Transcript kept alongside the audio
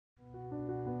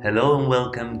Hello and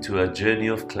welcome to A Journey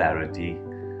of Clarity,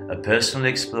 a personal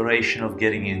exploration of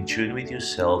getting in tune with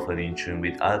yourself and in tune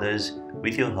with others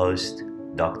with your host,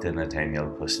 Dr. Nathaniel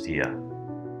Costia.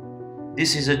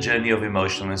 This is a journey of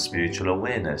emotional and spiritual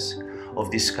awareness,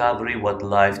 of discovery what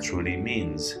life truly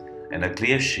means, and a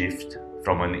clear shift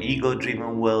from an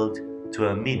ego-driven world to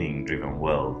a meaning-driven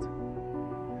world.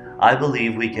 I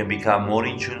believe we can become more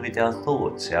in tune with our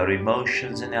thoughts, our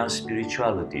emotions, and our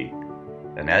spirituality.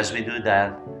 And as we do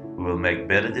that, we will make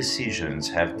better decisions,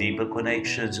 have deeper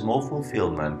connections, more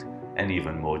fulfillment, and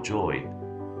even more joy.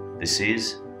 This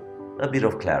is A Bit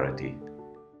of Clarity.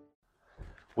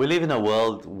 We live in a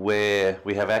world where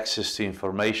we have access to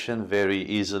information very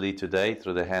easily today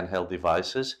through the handheld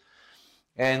devices.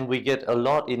 And we get a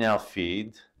lot in our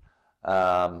feed,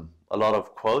 a lot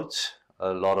of quotes,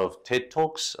 a lot of TED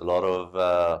Talks, a lot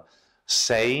of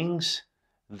sayings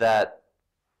that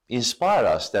inspire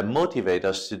us, that motivate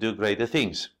us to do greater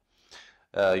things.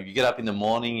 You get up in the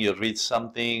morning, you read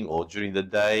something, or during the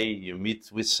day you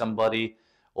meet with somebody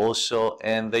also,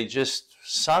 and they just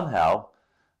somehow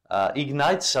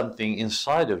ignite something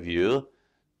inside of you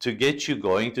to get you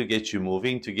going, to get you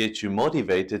moving, to get you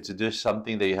motivated to do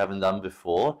something that you haven't done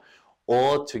before,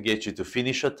 or to get you to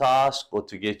finish a task, or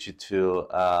to get you to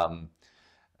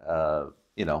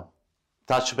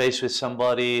touch base with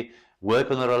somebody, work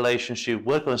on a relationship,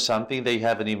 work on something that you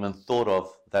haven't even thought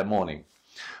of that morning.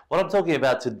 What I'm talking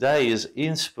about today is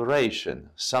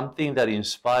inspiration, something that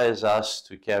inspires us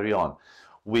to carry on.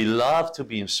 We love to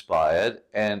be inspired,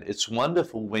 and it's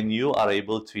wonderful when you are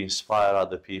able to inspire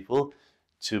other people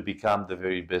to become the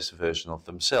very best version of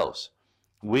themselves.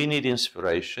 We need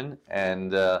inspiration,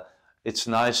 and it's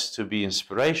nice to be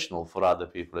inspirational for other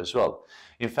people as well.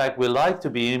 In fact, we like to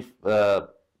be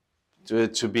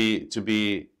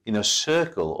in a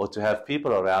circle, or to have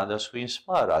people around us who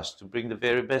inspire us to bring the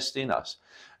very best in us.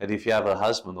 And if you have a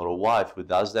husband or a wife who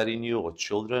does that in you, or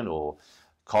children or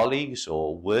colleagues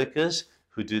or workers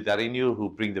who do that in you, who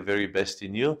bring the very best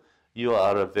in you, you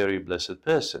are a very blessed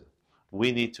person.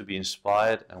 We need to be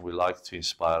inspired, and we like to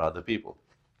inspire other people.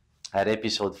 At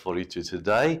episode 42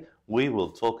 today, we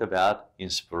will talk about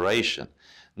inspiration.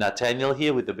 Nathaniel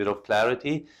here with A Bit of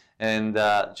Clarity. And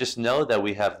just know that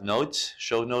we have notes,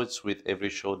 show notes with every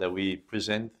show that we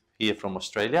present here from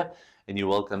Australia. And you're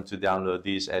welcome to download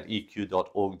these at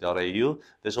eq.org.au.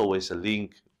 There's always a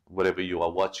link wherever you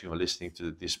are watching or listening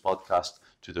to this podcast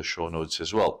to the show notes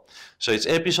as well. So it's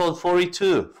episode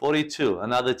 42,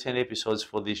 another 10 episodes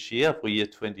for this year, for year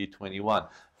 2021.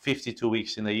 52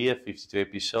 weeks in a year, 52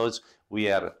 episodes.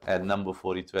 We are at number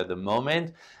 42 at the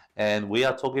moment. And we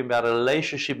are talking about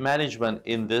relationship management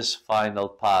in this final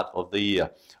part of the year.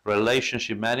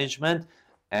 Relationship management,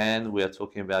 and we are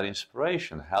talking about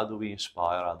inspiration. How do we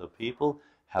inspire other people?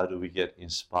 How do we get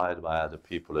inspired by other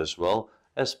people as well,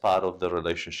 as part of the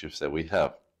relationships that we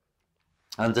have?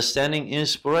 Understanding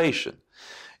inspiration.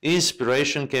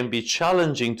 Inspiration can be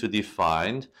challenging to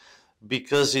define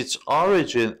because its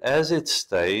origin, as it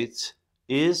states,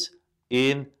 is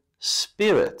in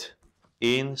spirit.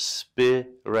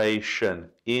 Inspiration,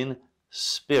 in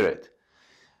spirit.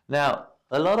 Now,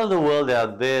 a lot of the world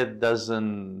out there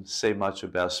doesn't say much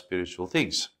about spiritual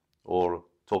things or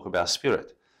talk about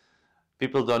spirit.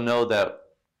 People don't know that,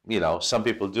 some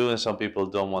people do and some people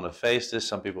don't want to face this,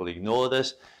 some people ignore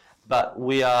this, but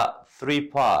we are three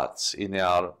parts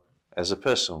as a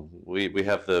person. We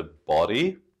have the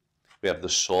body, we have the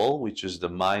soul, which is the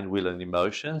mind, will, and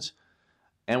emotions,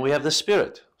 and we have the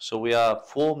spirit. So we are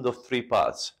formed of three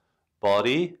parts: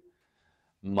 body,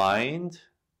 mind,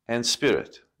 and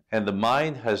spirit. And the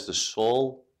mind has the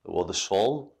soul, or the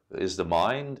soul is the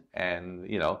mind, and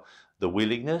the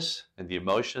willingness and the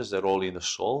emotions, they're all in the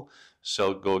soul.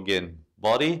 So go again: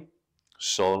 body,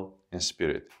 soul, and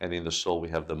spirit. And in the soul we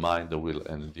have the mind, the will,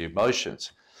 and the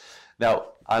emotions.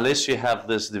 Now, unless you have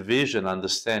this division,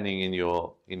 understanding in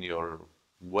your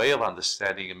way of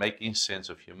understanding and making sense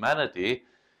of humanity,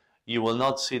 you will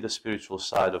not see the spiritual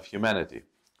side of humanity.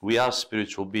 We are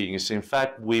spiritual beings. In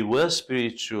fact, we were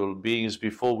spiritual beings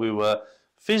before we were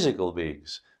physical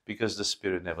beings, because the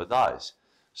spirit never dies.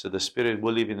 So the spirit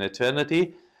will live in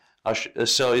eternity.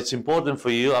 So it's important for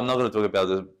you. I'm not going to talk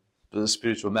about the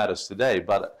spiritual matters today,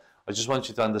 but I just want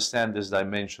you to understand this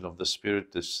dimension of the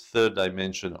spirit, this third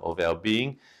dimension of our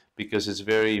being, because it's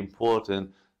very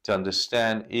important to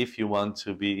understand if you want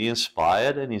to be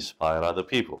inspired and inspire other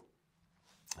people.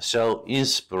 So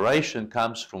inspiration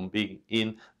comes from being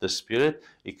in the spirit.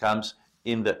 It comes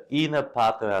in the inner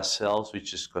part of ourselves,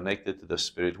 which is connected to the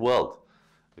spirit world.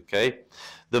 Okay?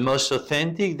 The most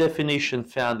authentic definition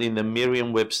found in the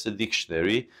Merriam-Webster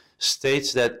dictionary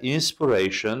states that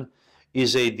inspiration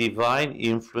is a divine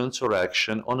influence or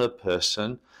action on a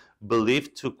person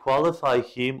believed to qualify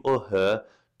him or her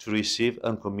to receive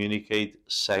and communicate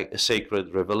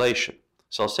sacred revelation.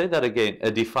 So I'll say that again.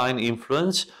 A divine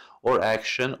influence or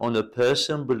action on a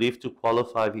person believed to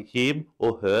qualify him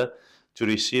or her to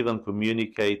receive and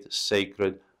communicate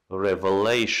sacred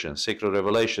revelation. Sacred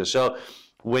revelation. So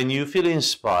when you feel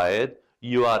inspired,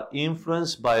 you are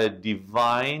influenced by a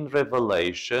divine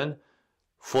revelation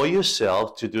for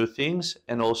yourself to do things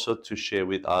and also to share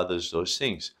with others those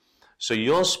things. So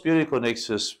your spirit connects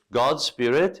with God's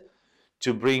spirit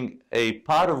to bring a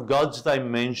part of God's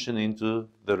dimension into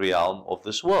the realm of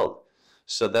this world.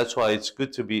 So that's why it's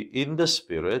good to be in the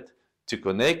spirit, to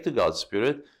connect to God's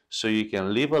spirit, so you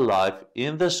can live a life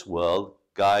in this world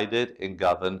guided and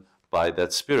governed by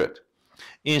that spirit.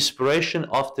 Inspiration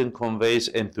often conveys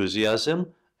enthusiasm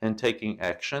and taking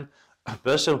action. A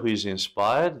person who is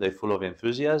inspired, they're full of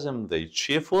enthusiasm, they're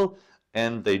cheerful,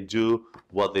 and they do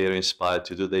what they are inspired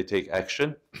to do. They take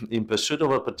action in pursuit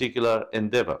of a particular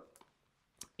endeavor.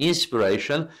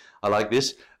 Inspiration, I like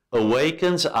this,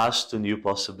 awakens us to new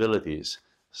possibilities,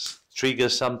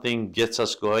 triggers something, gets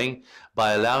us going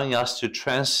by allowing us to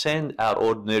transcend our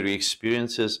ordinary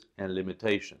experiences and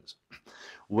limitations.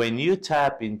 When you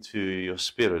tap into your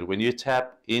spirit, when you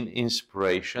tap in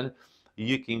inspiration,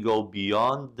 you can go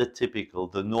beyond the typical,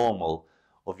 the normal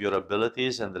of your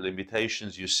abilities and the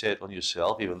limitations you set on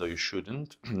yourself, even though you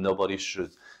shouldn't. Nobody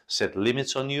should set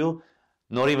limits on you,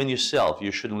 not even yourself.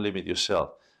 You shouldn't limit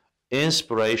yourself.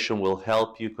 Inspiration will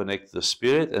help you connect to the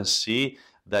spirit and see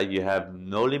that you have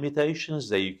no limitations,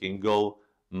 that you can go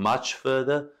much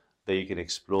further, that you can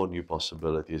explore new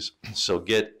possibilities. So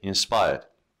get inspired.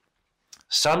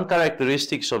 Some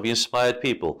characteristics of inspired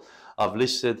people. I've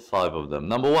listed 5 of them.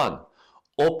 Number 1,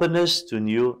 openness to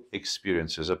new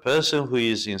experiences. A person who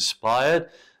is inspired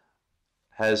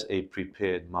has a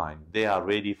prepared mind. They are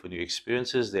ready for new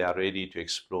experiences. They are ready to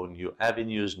explore new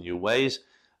avenues, new ways.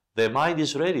 Their mind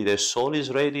is ready. Their soul is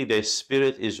ready. Their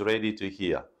spirit is ready to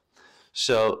hear.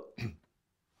 So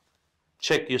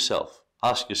check yourself.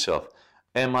 Ask yourself,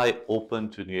 am I open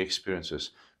to new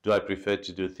experiences? Do I prefer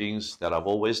to do things that I've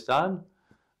always done?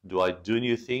 Do I do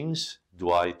new things?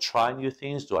 Do I try new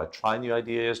things? Do I try new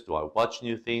ideas? Do I watch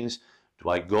new things? Do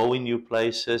I go in new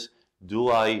places? Do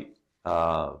I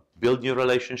build new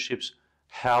relationships?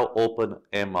 How open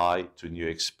am I to new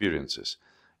experiences?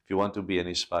 If you want to be an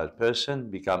inspired person,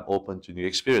 become open to new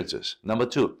experiences. Number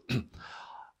 2,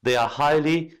 they are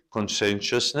highly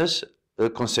conscientious.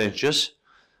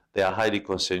 They are highly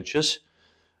conscientious.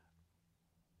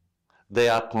 They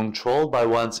are controlled by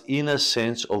one's inner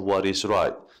sense of what is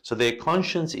right. So their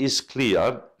conscience is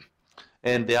clear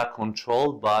and they are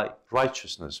controlled by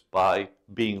righteousness, by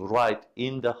being right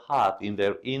in the heart, in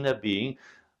their inner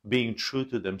being true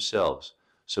to themselves.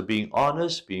 So being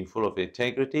honest, being full of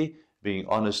integrity, being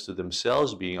honest to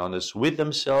themselves, being honest with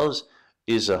themselves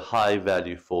is a high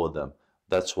value for them.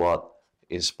 That's what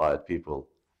inspired people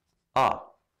are.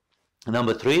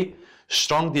 Number 3,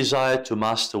 strong desire to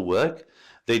master work.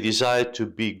 They desire to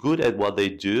be good at what they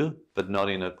do, but not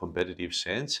in a competitive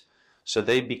sense. So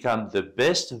they become the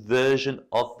best version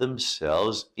of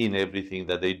themselves in everything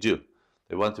that they do.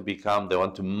 They want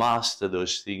to master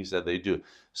those things that they do.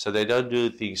 So they don't do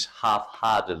things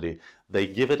half-heartedly. They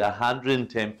give it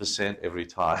 110% every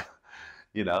time,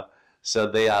 you know. So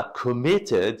they are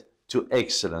committed to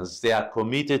excellence. They are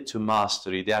committed to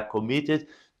mastery. They are committed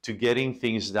to getting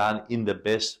things done in the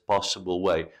best possible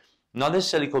way. Not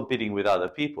necessarily competing with other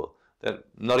people. They're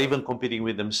not even competing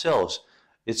with themselves.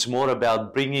 It's more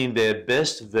about bringing their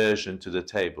best version to the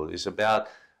table. It's about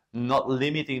not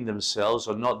limiting themselves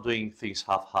or not doing things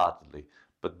half-heartedly,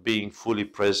 but being fully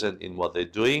present in what they're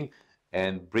doing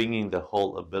and bringing the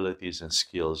whole abilities and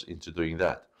skills into doing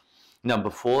that. Number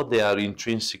 4, they are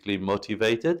intrinsically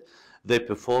motivated. They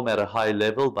perform at a high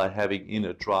level by having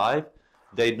inner drive.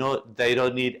 They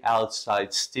don't need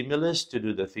outside stimulus to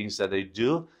do the things that they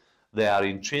do. They are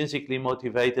intrinsically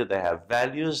motivated. They have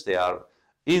values. They are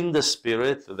in the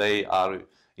spirit. They are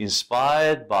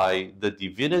inspired by the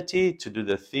divinity to do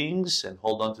the things and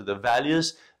hold on to the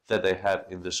values that they have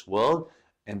in this world.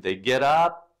 And they get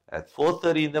up at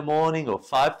 4:30 in the morning or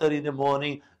 5:30 in the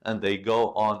morning and they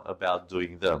go on about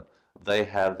doing them. They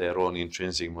have their own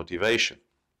intrinsic motivation.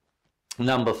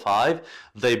 Number 5,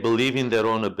 they believe in their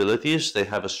own abilities. They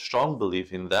have a strong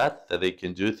belief in that they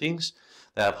can do things.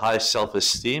 They have high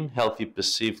self-esteem, healthy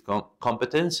perceived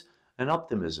competence, and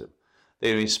optimism.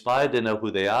 They're inspired, they know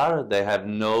who they are, they have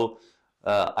no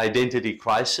identity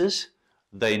crisis.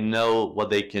 They know what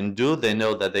they can do, they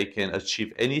know that they can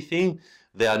achieve anything.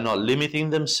 They are not limiting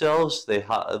themselves.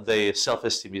 Their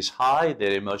self-esteem is high.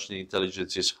 Their emotional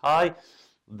intelligence is high.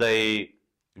 They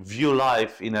view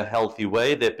life in a healthy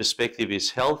way. Their perspective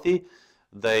is healthy.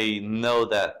 They know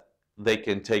that they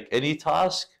can take any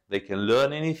task. They can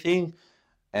learn anything.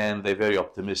 And they're very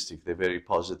optimistic. They're very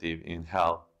positive in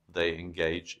how they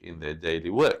engage in their daily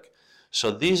work.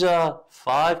 So these are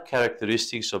 5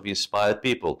 characteristics of inspired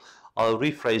people. I'll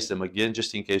rephrase them again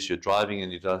just in case you're driving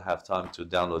and you don't have time to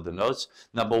download the notes.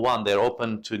 Number 1, they're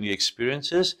open to new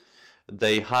experiences.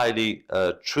 They're highly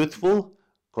truthful,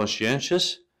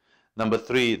 conscientious. Number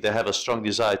 3, they have a strong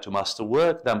desire to master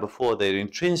work. Number 4, they're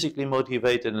intrinsically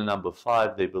motivated. And number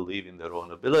 5, they believe in their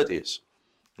own abilities.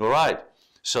 All right.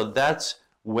 So that's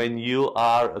when you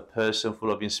are a person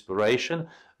full of inspiration,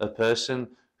 a person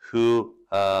who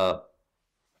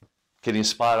can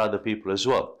inspire other people as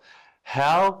well.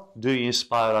 How do you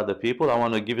inspire other people? I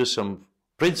want to give you some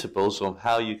principles on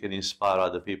how you can inspire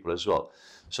other people as well.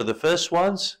 So the first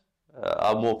ones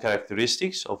are more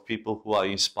characteristics of people who are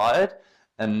inspired,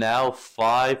 and now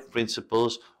 5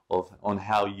 principles on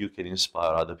how you can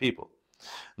inspire other people.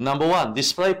 Number 1,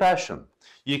 display passion.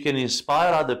 You can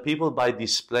inspire other people by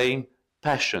displaying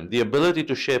passion, the ability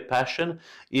to share passion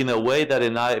in a way that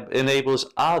enables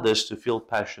others to feel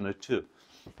passionate too.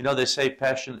 You know, they say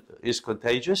passion is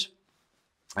contagious,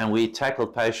 and we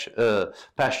tackled passion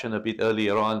a bit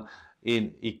earlier on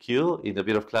in EQ, in a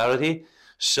bit of clarity.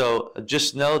 So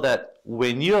just know that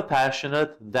when you are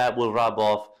passionate, that will rub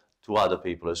off to other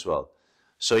people as well.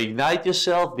 So ignite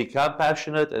yourself, become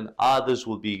passionate, and others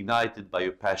will be ignited by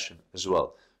your passion as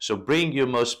well. So bring your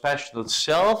most passionate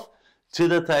self to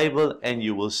the table, and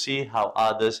you will see how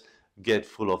others get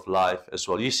full of life as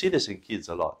well. You see this in kids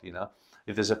a lot, you know.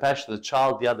 If there's a passionate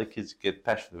child, the other kids get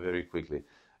passionate very quickly.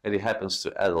 And it happens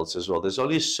to adults as well. There's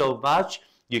only so much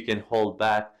you can hold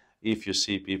back if you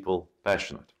see people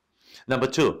passionate. Number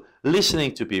 2,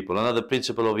 listening to people. Another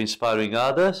principle of inspiring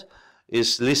others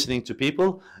is listening to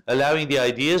people, allowing the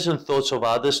ideas and thoughts of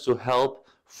others to help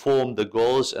form the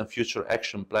goals and future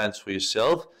action plans for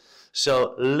yourself.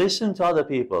 So listen to other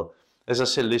people. As I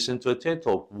said, listen to a TED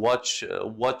Talk, watch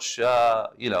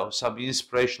you know, some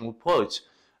inspirational quotes,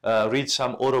 read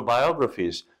some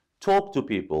autobiographies, talk to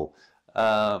people,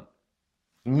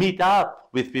 meet up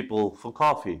with people for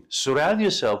coffee, surround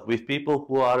yourself with people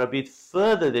who are a bit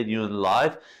further than you in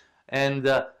life. And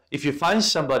if you find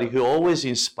somebody who always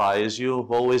inspires you,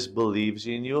 who always believes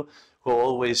in you, who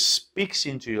always speaks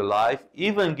into your life,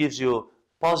 even gives you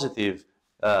positive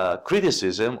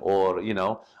criticism or, you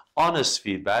know, honest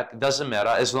feedback, doesn't matter.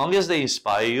 As long as they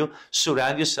inspire you,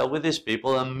 surround yourself with these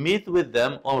people and meet with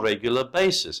them on a regular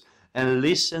basis. And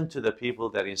listen to the people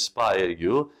that inspire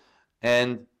you.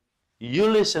 And you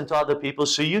listen to other people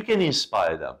so you can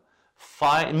inspire them.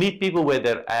 Meet people where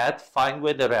they're at, find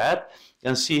where they're at,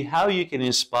 and see how you can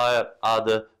inspire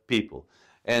other people.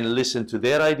 And listen to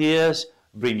their ideas,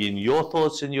 bring in your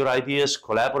thoughts and your ideas,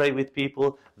 collaborate with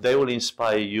people. They will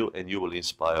inspire you, and you will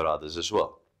inspire others as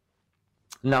well.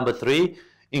 Number 3,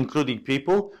 including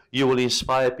people. You will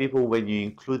inspire people when you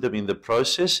include them in the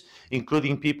process.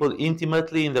 Including people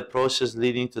intimately in the process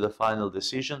leading to the final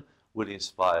decision will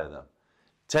inspire them.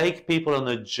 Take people on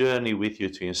a journey with you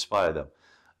to inspire them.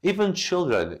 Even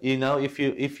children, you know, if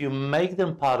you make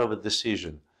them part of a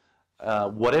decision,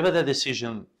 whatever the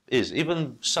decision is,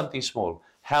 even something small,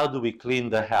 how do we clean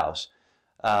the house?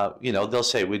 You know, they'll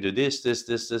say, we do this, this,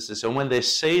 this, this, this. And when they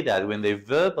say that, when they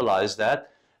verbalize that,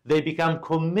 they become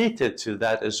committed to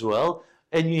that as well,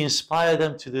 and you inspire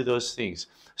them to do those things.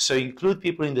 So include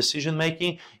people in decision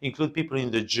making, include people in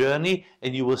the journey,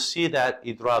 and you will see that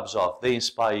it rubs off. They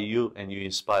inspire you and you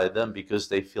inspire them because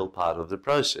they feel part of the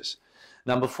process.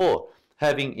 Number 4,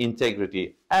 having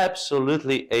integrity.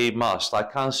 Absolutely a must. I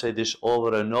can't say this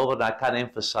over and over, and I can't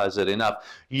emphasize it enough.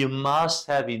 You must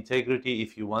have integrity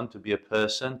if you want to be a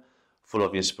person full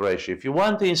of inspiration. If you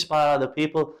want to inspire other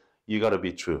people, you got to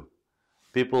be true.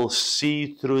 People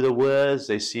see through the words,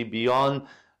 they see beyond,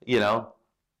 you know,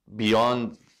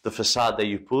 beyond the facade that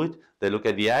you put. They look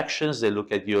at the actions, they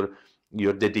look at your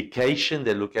dedication,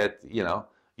 they look at, you know,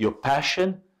 your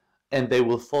passion, and they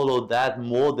will follow that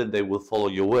more than they will follow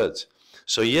your words.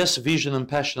 So yes, vision and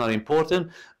passion are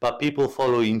important, but people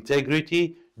follow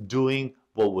integrity, doing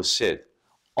what was said.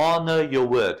 Honor your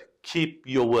word, keep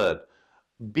your word.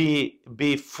 Be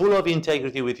full of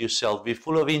integrity with yourself, be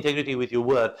full of integrity with your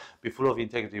word, be full of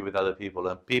integrity with other people,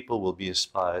 and people will be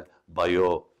inspired by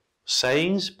your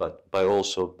sayings, but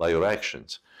also by your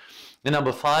actions. And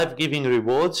number 5, giving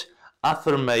rewards.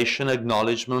 Affirmation,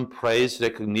 acknowledgement, praise,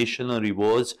 recognition, and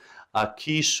rewards are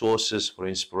key sources for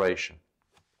inspiration.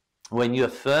 When you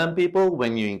affirm people,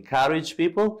 when you encourage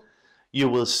people, you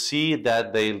will see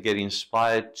that they'll get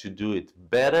inspired to do it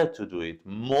better, to do it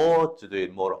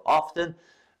more often,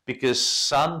 because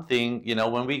something, you know,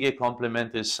 when we get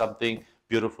complimented, something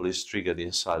beautiful is triggered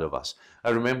inside of us.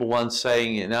 I remember once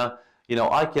saying, you know,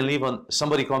 I can live on,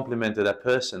 somebody complimented that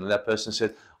person, and that person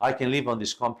said, I can live on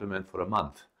this compliment for a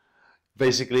month.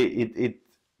 Basically, it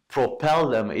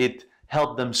propelled them, it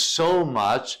helped them so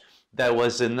much that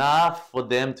was enough for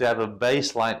them to have a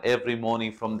baseline every morning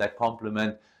from that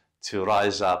compliment to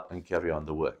rise up and carry on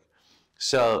the work.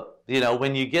 So, you know,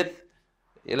 when you get,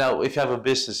 you know, if you have a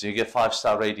business and you get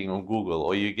 5-star rating on Google,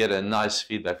 or you get a nice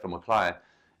feedback from a client,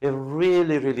 it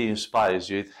really, really inspires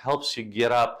you. It helps you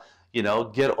get up, you know,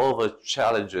 get over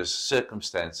challenges,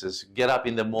 circumstances, get up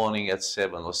in the morning at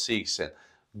 7 or 6 and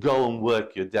go and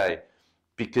work your day,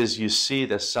 because you see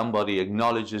that somebody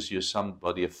acknowledges you,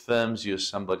 somebody affirms you,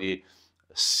 somebody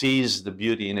sees the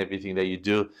beauty in everything that you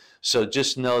do. So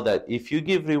just know that if you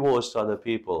give rewards to other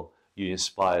people, you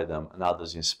inspire them and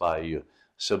others inspire you.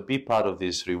 So be part of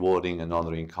this rewarding and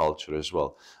honoring culture as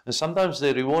well. And sometimes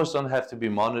the rewards don't have to be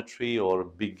monetary or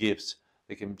big gifts.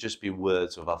 They can just be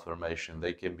words of affirmation.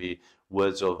 They can be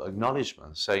words of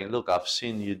acknowledgement, saying, look, I've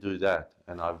seen you do that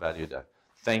and I value that.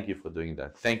 Thank you for doing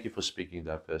that. Thank you for speaking to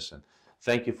that person.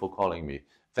 Thank you for calling me.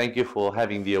 Thank you for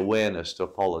having the awareness to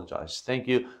apologize. Thank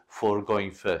you for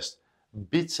going first.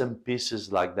 Bits and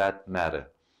pieces like that matter.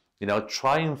 You know,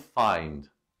 try and find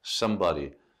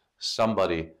somebody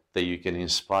that you can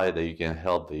inspire, that you can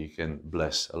help, that you can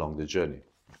bless along the journey.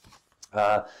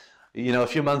 You know, a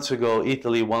few months ago,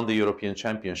 Italy won the European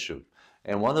Championship.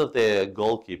 And one of their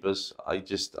goalkeepers, I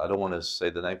don't want to say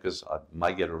the name because I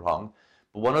might get it wrong,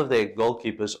 but one of their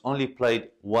goalkeepers only played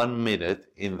 1 minute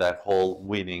in that whole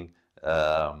winning,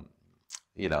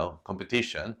 you know,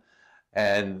 competition.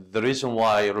 And the reason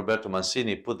why Roberto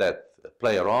Mancini put that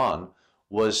player on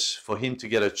was for him to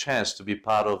get a chance to be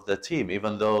part of the team,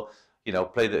 even though, you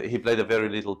know, he played a very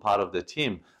little part of the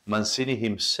team. Mancini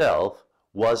himself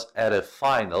was at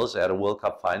a World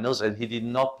Cup finals, and he did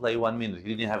not play 1 minute.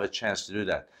 He didn't have a chance to do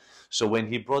that. So when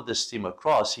he brought this team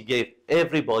across, he gave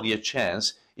everybody a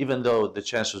chance, even though the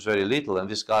chance was very little, and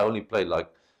this guy only played like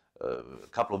a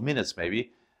couple of minutes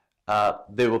maybe.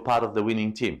 They were part of the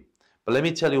winning team. But let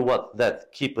me tell you what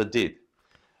that keeper did.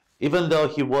 Even though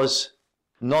he was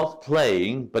not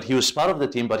playing, but he was part of the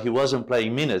team, but he wasn't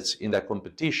playing minutes in that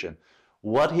competition,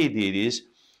 what he did is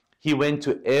he went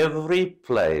to every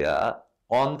player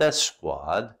on that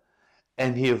squad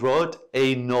and he wrote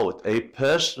a note, a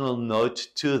personal note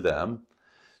to them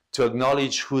to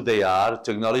acknowledge who they are,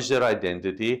 to acknowledge their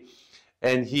identity.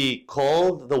 And he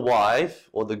called the wife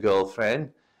or the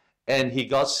girlfriend and he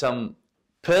got some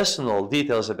personal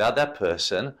details about that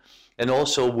person and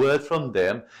also a word from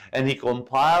them. And he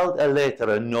compiled a letter,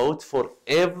 a note for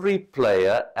every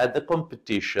player at the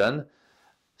competition,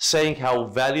 saying how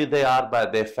valued they are by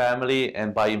their family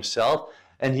and by himself.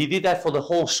 And he did that for the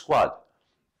whole squad.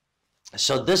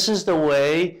 So this is the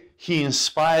way he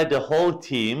inspired the whole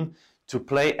team to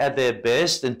play at their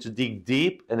best and to dig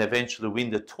deep and eventually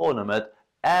win the tournament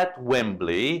at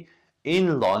Wembley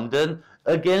in London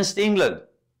against England.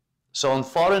 So on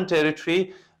foreign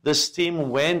territory, this team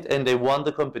went and they won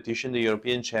the competition, the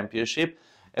European Championship.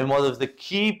 And one of the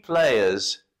key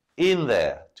players in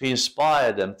there to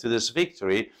inspire them to this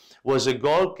victory was a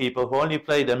goalkeeper who only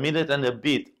played a minute and a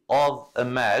bit of a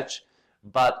match,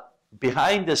 but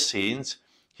behind the scenes,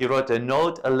 he wrote a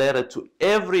note, a letter to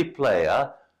every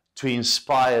player to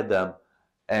inspire them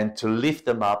and to lift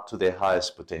them up to their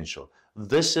highest potential.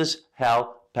 This is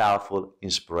how powerful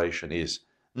inspiration is.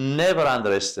 Never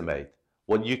underestimate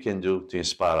what you can do to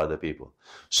inspire other people.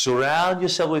 Surround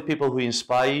yourself with people who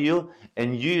inspire you,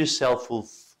 and you yourself will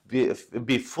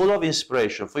be full of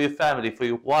inspiration for your family, for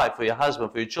your wife, for your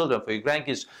husband, for your children, for your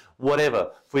grandkids,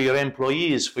 whatever, for your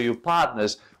employees, for your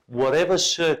partners, whatever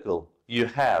circle you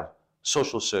have,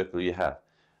 social circle you have.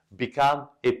 Become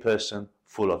a person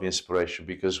full of inspiration,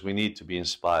 because we need to be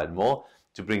inspired more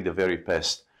to bring the very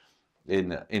best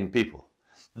in people.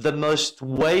 The most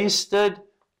wasted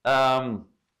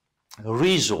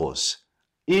resource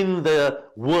in the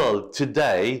world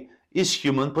today is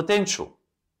human potential.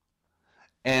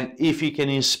 And if you can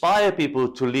inspire people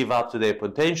to live up to their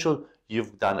potential,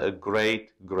 you've done a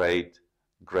great, great,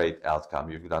 great outcome.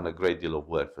 You've done a great deal of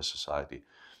work for society.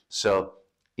 So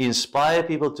inspire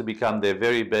people to become their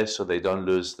very best so they don't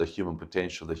lose the human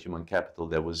potential, the human capital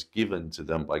that was given to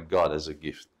them by God as a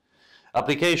gift.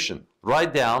 Application.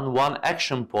 Write down one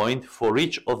action point for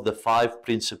each of the 5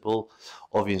 principles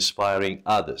of inspiring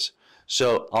others.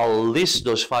 So I'll list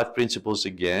those 5 principles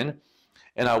again,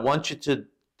 and I want you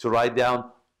to to write down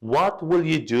what will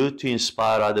you do to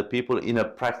inspire other people in a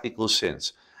practical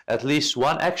sense. At least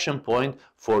one action point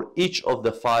for each of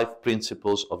the 5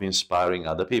 principles of inspiring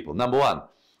other people. Number 1,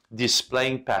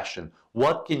 displaying passion.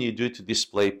 What can you do to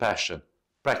display passion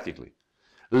practically?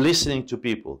 Listening to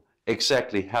people,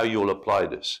 exactly how you will apply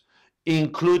this.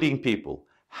 Including people,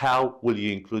 how will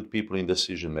you include people in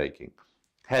decision making?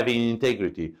 Having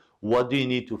integrity, what do you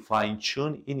need to fine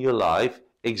tune in your life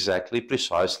exactly,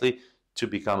 precisely, to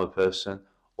become a person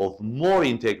of more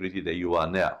integrity than you are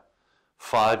now?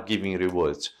 5, giving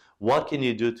rewards. What can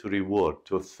you do to reward,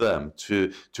 to affirm,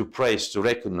 to praise, to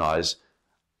recognize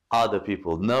other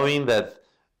people, knowing that,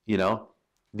 you know,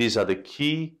 these are the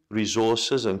key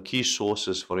resources and key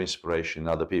sources for inspiration in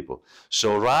other people.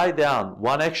 So write down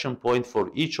one action point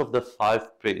for each of the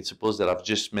 5 principles that I've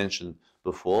just mentioned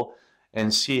before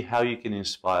and see how you can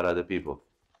inspire other people.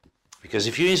 Because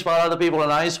if you inspire other people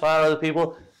and I inspire other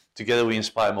people, together we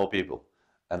inspire more people.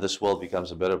 And this world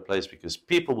becomes a better place because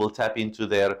people will tap into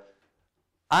their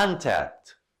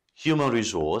untapped human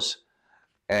resource.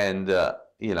 And,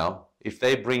 you know, if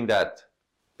they bring that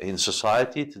in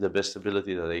society to the best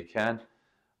ability that they can,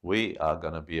 we are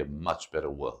going to be a much better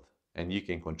world. And you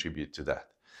can contribute to that.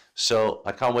 So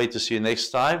I can't wait to see you next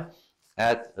time.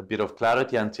 Add a bit of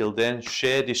clarity. Until then,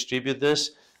 share, distribute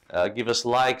this. Give us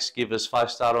likes, give us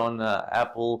 5-star on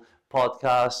Apple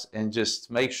Podcasts, and just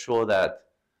make sure that,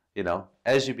 you know,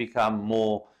 as you become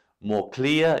more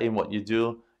clear in what you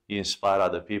do, you inspire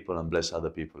other people and bless other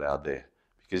people out there.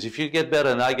 Because if you get better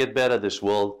and I get better, this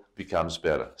world becomes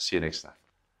better. See you next time.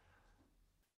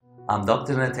 I'm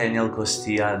Dr. Nathaniel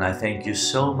Costia, and I thank you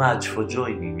so much for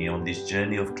joining me on this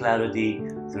journey of clarity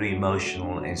through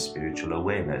emotional and spiritual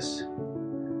awareness.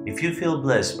 If you feel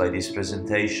blessed by this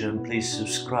presentation, please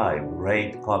subscribe,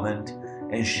 rate, comment,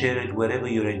 and share it wherever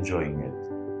you're enjoying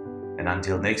it. And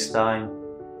until next time,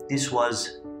 this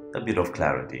was A Bit of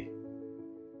Clarity.